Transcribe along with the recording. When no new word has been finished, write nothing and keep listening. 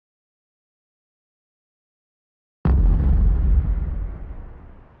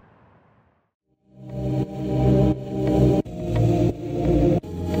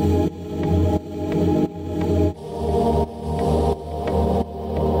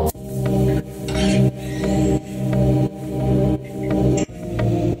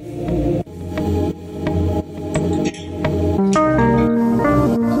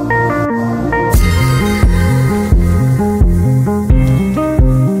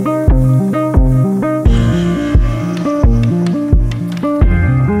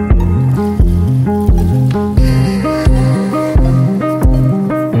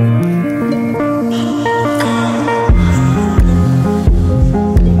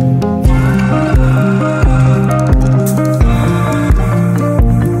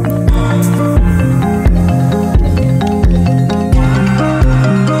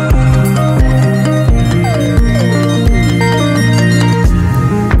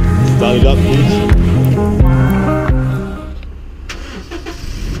Start it up, please.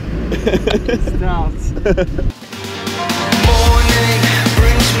 Start. Morning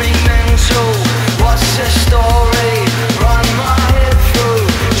brings me mental. What's the story? Run my head through.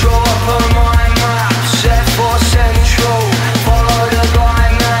 Draw up on my map. Set for central. Follow the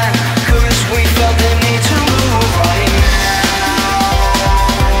blind man. 'Cause we felt the need to move right now.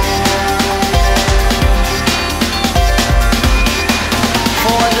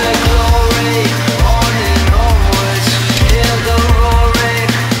 For the glory. On and onwards. Hear the roaring.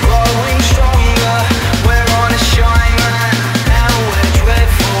 Growing stronger. We're on a shine man. And we're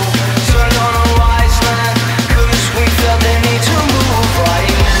dreadful. Turn on a wise land. 'Cause we felt the need to move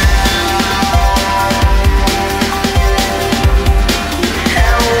right now.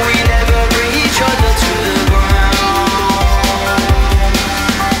 And we never bring each other to the ground.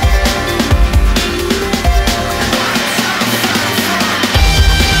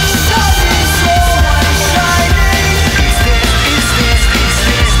 Sun is so shining. It's this,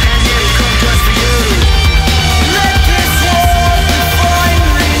 and you come just for you. Let this world define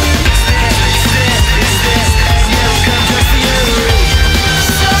me. It's this, and you come just for you.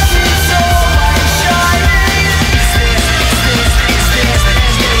 Sun is so shining. It's this,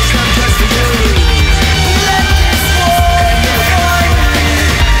 and you come just for you. Let this world define me.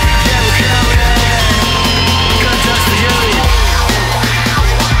 You come just for you.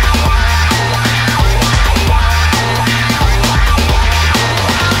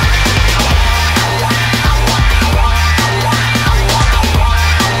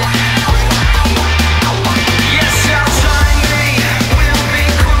 Yes, our timing will be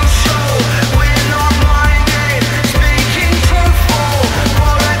crucial. We're not blinded, speaking truthful.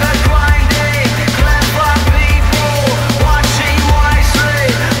 Forever grinding, clever people, watching wisely.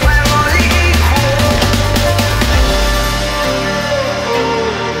 We're all equal.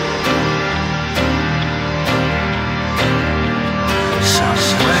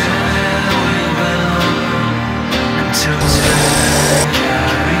 Somewhere we belong until today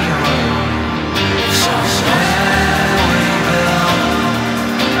carry on. Somewhere we belong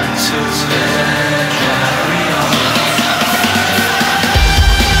until today carry on.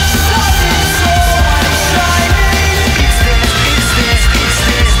 Sun is so shining. It's this,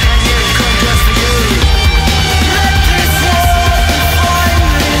 and you come just for you. Let this world define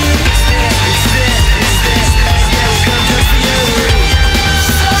me. It's this, and you come just for you.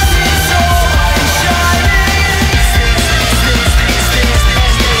 Sun is so shining. It's this,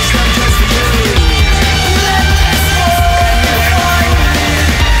 and you come just for you. Let this world define me.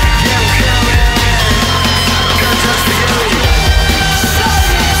 You come just for you. Sun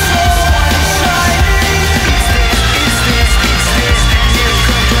is so shining. It's this, and you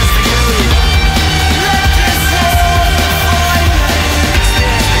come just for you. Let this world define me.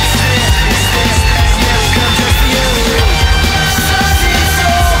 It's this, and you come just for you. Sun is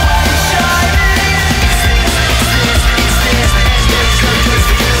so shining. It's this, and you come just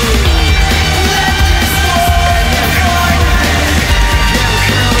for you. Let this world define me. You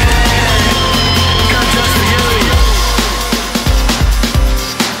come just for you.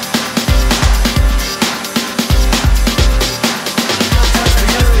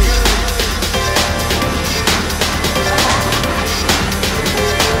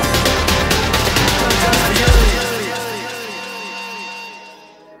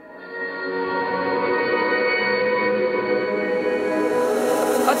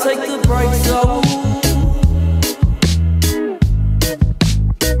 I take the brakes off.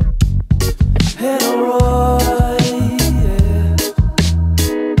 Head alright, yeah.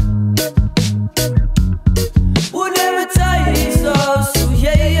 Whatever takes us, oh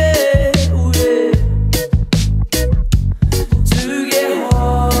yeah, oh yeah. To get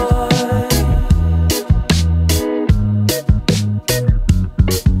high.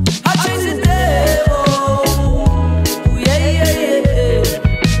 I chase the devil, yeah, yeah, yeah.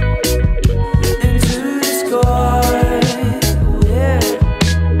 Into the sky, oh yeah.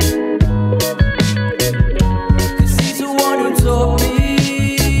 'Cause he's the one who taught me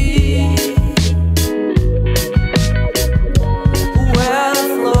where to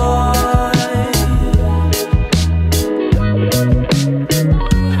fly.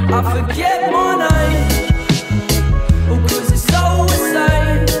 I forget